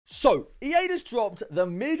So, EA just dropped the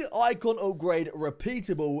mid-icon upgrade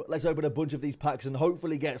repeatable. Let's open a bunch of these packs and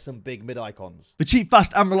hopefully get some big mid-icons. For cheap,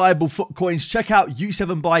 fast, and reliable foot coins, check out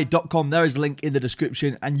u7buy.com. There is a link in the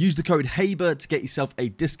description. And use the code Haber to get yourself a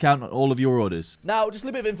discount on all of your orders. Now, just a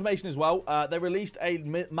little bit of information as well. They released a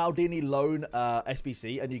Maldini loan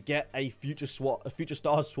SBC, and you get a Future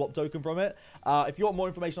Stars swap token from it. If you want more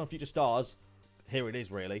information on Future Stars, here it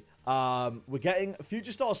is, really. We're getting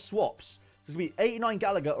Future Stars swaps. There's going to be 89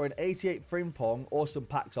 Gallagher or an 88 Frimpong or some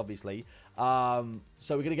packs, obviously. So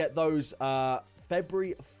we're going to get those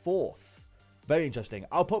February 4th. Very interesting.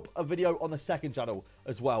 I'll put a video on the second channel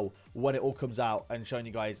as well when it all comes out and showing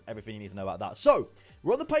you guys everything you need to know about that. So,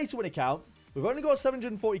 we're on the pay to win account. We've only got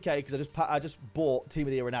 740k because I just bought Team of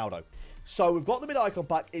the Year Ronaldo. So, we've got the mid-icon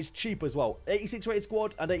pack. It's cheap as well. 86 rated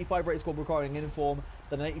squad and 85 rated squad requiring an inform.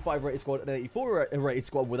 Then an 85 rated squad and an 84 rated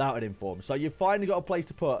squad without an inform. So, you've finally got a place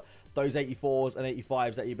to put those 84s and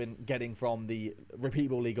 85s that you've been getting from the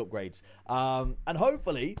repeatable league upgrades. And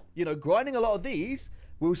hopefully, you know, grinding a lot of these,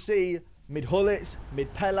 we'll see mid-Hullets,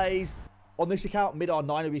 mid-Pelés. On this account,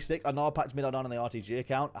 mid-R9 will be sick. I know I packed mid-R9 on the RTG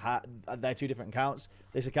account. They're two different accounts.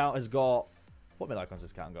 This account has got... What mid-icons has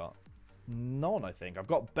this account got? None, I think. I've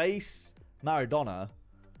got base Maradona.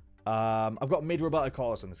 I've got mid-Roberto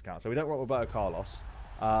Carlos on this account, so we don't want Roberto Carlos.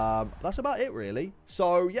 That's about it, really.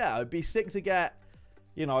 So, yeah, it'd be sick to get...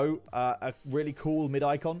 You know, a really cool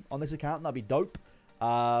mid-icon on this account. That'd be dope.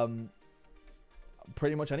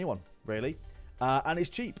 Pretty much anyone, really. And it's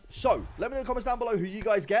cheap. So, let me know in the comments down below who you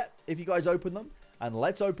guys get if you guys open them. And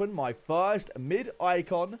let's open my first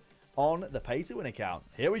mid-icon on the pay-to-win account.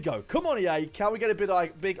 Here we go. Come on, EA. Can we get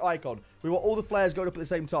a big icon? We want all the flares going up at the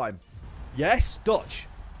same time. Yes. Dutch.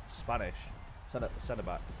 Spanish. Centre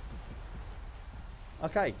back.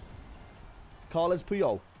 Okay. Carles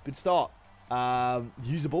Puyol. Good start.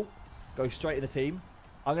 Usable. Go straight in the team.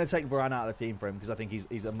 I'm going to take Varane out of the team for him because I think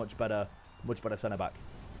he's a much better centre-back.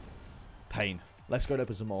 Pain. Let's go and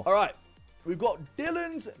open some more. All right. We've got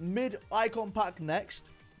Dylan's mid-icon pack next.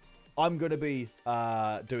 I'm going to be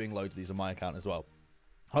doing loads of these on my account as well.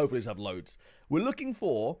 Hopefully, just have loads. We're looking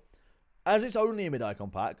for, as it's only a mid-icon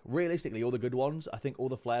pack, realistically, all the good ones, I think all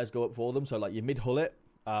the flares go up for them. So, like your mid-Hullet.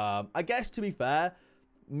 I guess, to be fair,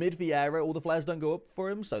 mid-Vieira, all the flares don't go up for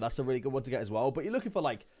him. So, that's a really good one to get as well. But you're looking for,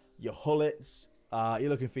 like, your Hullets. You're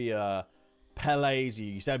looking for your Pelés,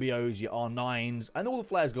 your Eusebios, your R9s. And all the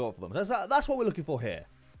flares go up for them. That's what we're looking for here.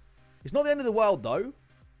 It's not the end of the world, though.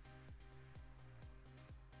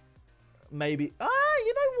 Maybe.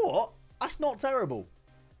 You know what? That's not terrible.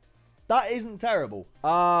 That isn't terrible.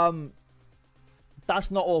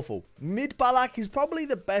 That's not awful. Mid Balak is probably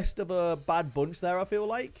the best of a bad bunch there, I feel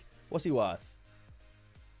like. What's he worth?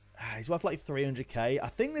 He's worth like 300k. I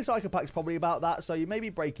think this icon pack's probably about that, so you maybe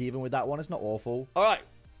break even with that one. It's not awful. All right.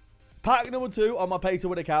 Pack number 2 on my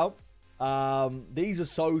pay-to-win account. These are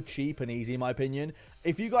so cheap and easy, in my opinion.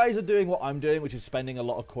 If you guys are doing what I'm doing, which is spending a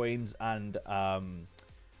lot of coins and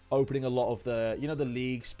opening a lot of the, you know, the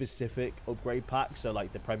league-specific upgrade packs, so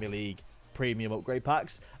like the Premier League premium upgrade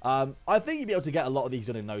packs, I think you'd be able to get a lot of these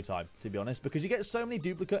done in no time, to be honest, because you get so many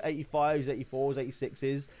duplicate 85s, 84s,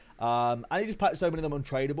 86s, and you just pack so many of them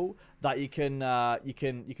untradeable that you can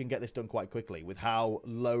get this done quite quickly with how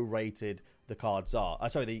low rated the cards are.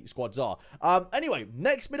 Sorry, the squads are. Anyway,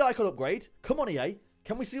 next mid-icon upgrade. Come on, EA.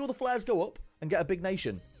 Can we see all the flares go up and get a big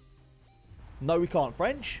nation? No, we can't.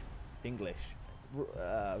 French? English.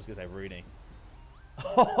 I was going to say Rooney.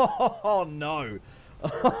 Oh, no.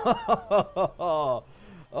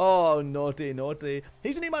 Oh, naughty, naughty.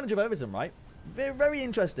 He's the new manager of Everton, right? Very, very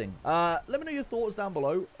interesting. Let me know your thoughts down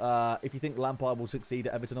below if you think Lampard will succeed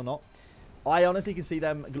at Everton or not. I honestly can see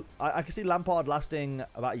them... I can see Lampard lasting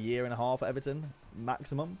about 1.5 years at Everton,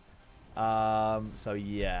 maximum. So,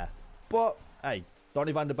 yeah. But, hey,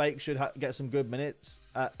 Donny van de Beek should get some good minutes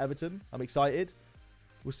at Everton. I'm excited.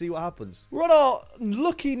 We'll see what happens. We're on our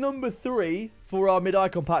lucky number 3 for our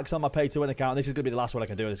mid-icon packs on my pay-to-win account. This is going to be the last one I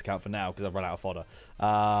can do on this account for now because I've run out of fodder.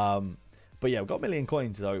 But yeah, we've got 1 million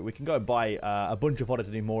coins, so we can go and buy a bunch of fodder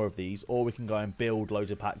to do more of these, or we can go and build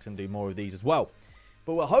loads of packs and do more of these as well.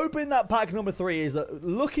 But we're hoping that pack number 3 is that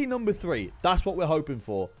lucky number 3. That's what we're hoping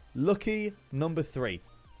for. Lucky number 3.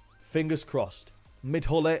 Fingers crossed.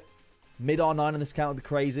 Mid-Hullet, mid-R9 on this account would be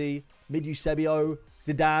crazy. Mid-Eusebio,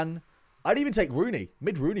 Zidane. I'd even take Rooney.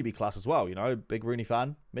 Mid-Rooney be class as well, you know. Big Rooney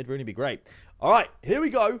fan. Mid-Rooney be great. All right, here we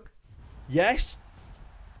go. Yes.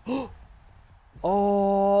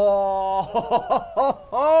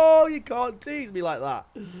 Oh, you can't tease me like that.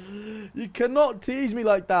 You cannot tease me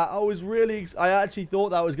like that. I actually thought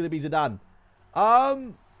that was going to be Zidane.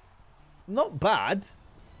 Not bad.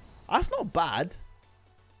 That's not bad.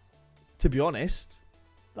 to be honest.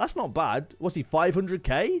 That's not bad. What's he,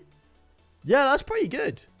 500k? Yeah, that's pretty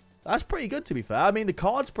good. That's pretty good, to be fair. I mean, the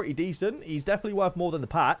card's pretty decent. He's definitely worth more than the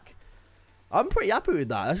pack. I'm pretty happy with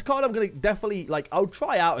that. That's a card I'm going to definitely, like, I'll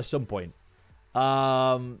try out at some point.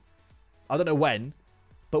 I don't know when,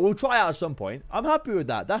 but we'll try out at some point. I'm happy with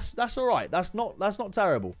that. That's all right. That's not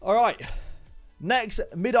terrible. All right. Next,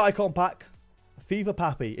 mid-icon pack. FIFA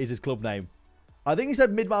Pappy is his club name. I think he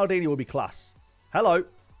said mid-Maldini will be class. Hello.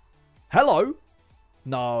 Hello.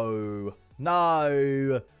 No.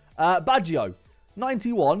 No. Baggio.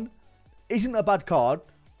 91. Isn't a bad card.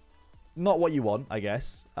 Not what you want, I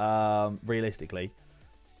guess. Realistically.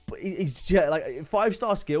 But he's like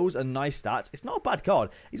 5-star skills and nice stats. It's not a bad card.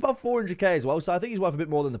 He's about 400k as well, so I think he's worth a bit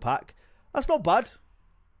more than the pack. That's not bad.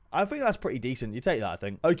 I think that's pretty decent. You take that, I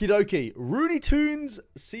think. Okie dokie. Rooney Tunes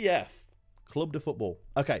CF. Club de Football.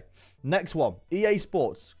 Okay. Next one. EA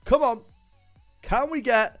Sports. Come on. Can we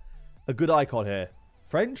get a good icon here?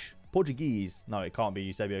 French? Portuguese? No, it can't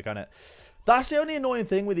be Itshaber, can it? That's the only annoying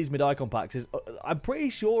thing with these mid-icon packs is I'm pretty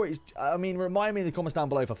sure it's... I mean, remind me in the comments down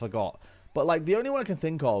below if I forgot. But, like, the only one I can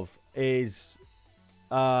think of is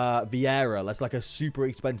Vieira. That's, like, a super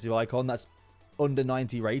expensive icon that's under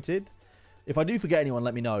 90 rated. If I do forget anyone,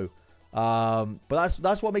 let me know. But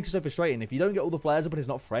that's what makes it so frustrating. If you don't get all the flares up and it's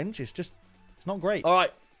not French, it's just... It's not great. All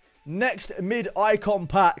right. Next mid-icon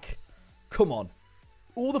pack. Come on.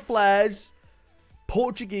 All the flares.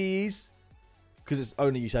 Portuguese. Because it's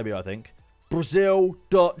only Itshaber, I think. Brazil,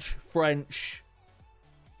 Dutch, French.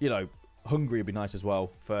 You know, Hungary would be nice as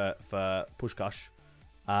well for Pushkash.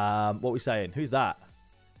 What are we saying? Who's that?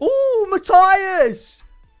 Oh, Matthias!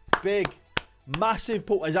 Big, massive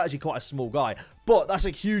pull. He's actually quite a small guy, but that's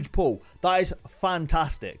a huge pull. That is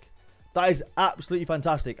fantastic. That is absolutely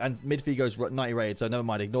fantastic. And midfield goes 90 rated, so never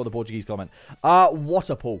mind. Ignore the Portuguese comment. What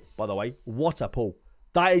a pull, by the way. What a pull.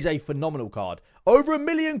 That is a phenomenal card. Over 1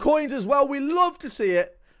 million coins as well. We love to see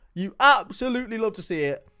it. You absolutely love to see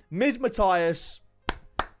it. Mid Matthias.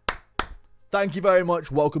 Thank you very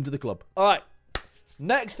much. Welcome to the club. All right.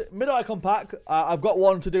 Next, mid-icon pack. I've got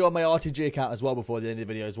one to do on my RTG account as well before the end of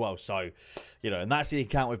the video as well. So, you know, and that's the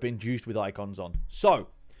account we've been juiced with icons on. So,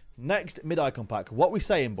 next mid-icon pack. What we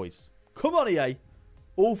saying, boys? Come on, EA.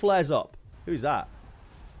 All flares up. Who's that?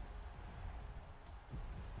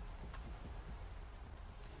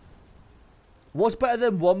 What's better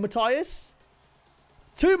than 1 Matthias?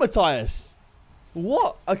 2 Matthias.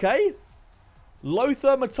 What? Okay.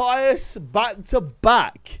 Lothar Matthias back to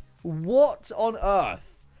back. What on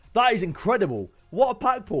earth? That is incredible. What a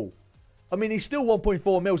pack pull. I mean, he's still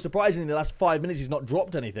 1.4 mil. Surprisingly, in the last 5 minutes, he's not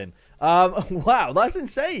dropped anything. Wow, that's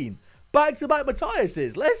insane. Back-to-back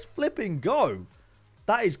Matthiases. Let's flipping go.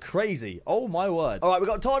 That is crazy. Oh, my word. All right, we've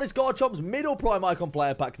got TARDIS Garchomp's middle prime icon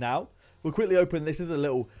player pack now. We'll quickly open this. This is a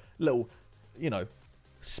little, you know,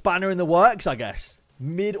 spanner in the works, I guess.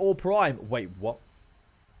 Mid or prime. Wait, what?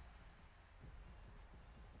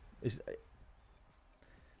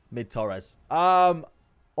 Mid Torres.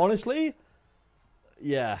 Honestly,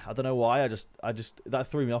 yeah, I don't know why. I just that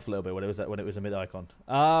threw me off a little bit when it was a mid icon.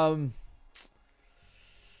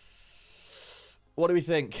 What do we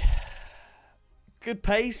think? Good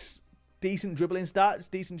pace, decent dribbling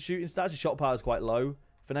stats, decent shooting stats. His shot power is quite low.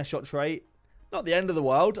 Finesse shot trait. Not the end of the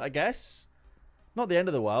world, I guess. Not the end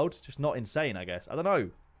of the world. Just not insane, I guess. I don't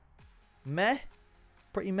know. Meh.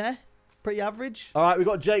 Pretty meh. Pretty average. All right, we've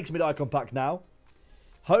got Jake's mid-icon pack now.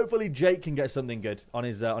 Hopefully, Jake can get something good on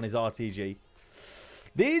his RTG.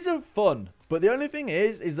 These are fun, but the only thing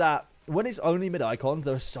is that when it's only mid-icons,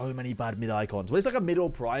 there are so many bad mid-icons. When it's like a mid or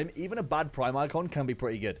prime, even a bad prime icon can be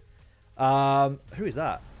pretty good. Who is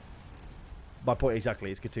that? My point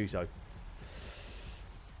exactly. It's Gattuso.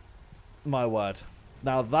 My word.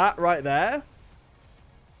 Now that right there,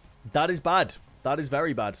 that is bad. That is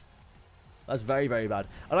very bad. That's very, very bad.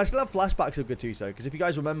 And I still have flashbacks of Gattuso, because if you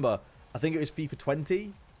guys remember, I think it was FIFA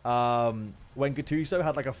 20, when Gattuso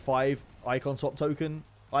had like a 5 icon swap token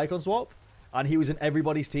icon swap, and he was in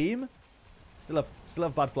everybody's team. Still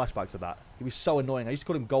have bad flashbacks of that. He was so annoying. I used to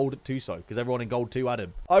call him Gold at Tuso, because everyone in Gold 2 had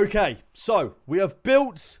him. Okay, so we have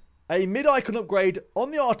built a mid-icon upgrade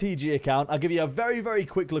on the RTG account. I'll give you a very, very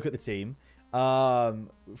quick look at the team.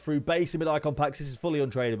 Through base and mid-icon packs, this is fully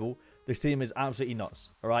untradeable. This team is absolutely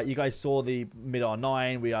nuts. All right, you guys saw the mid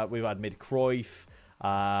R9. We've had mid Cruyff,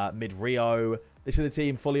 mid Rio. This is the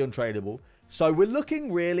team fully untradeable. So we're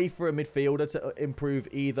looking really for a midfielder to improve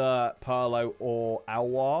either Pirlo or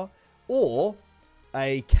Aouar, or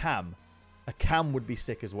a Cam. A Cam would be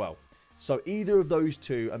sick as well. So either of those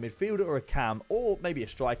two, a midfielder or a Cam, or maybe a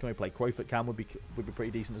striker, maybe play Cruyff at Cam would be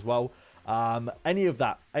pretty decent as well. Any of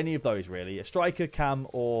those really. A striker, cam,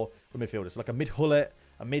 or a midfielder. So like a mid-Hullet,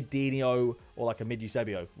 a mid-Dino, or like a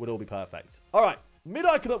mid-Eusebio would all be perfect. All right,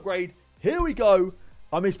 mid-icon upgrade. Here we go.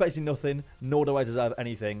 I'm expecting nothing, nor do I deserve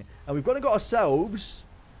anything. And we've got ourselves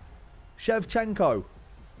Shevchenko.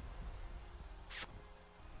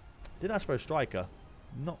 Didn't ask for a striker.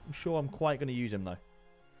 Not sure I'm quite going to use him, though.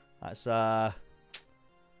 That's,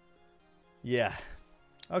 yeah.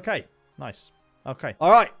 Okay, nice. Okay.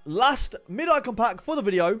 All right, last mid-icon pack for the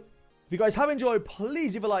video. If you guys have enjoyed,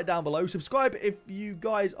 please leave a like down below. Subscribe if you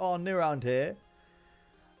guys are new around here.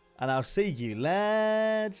 And I'll see you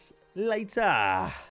lads later.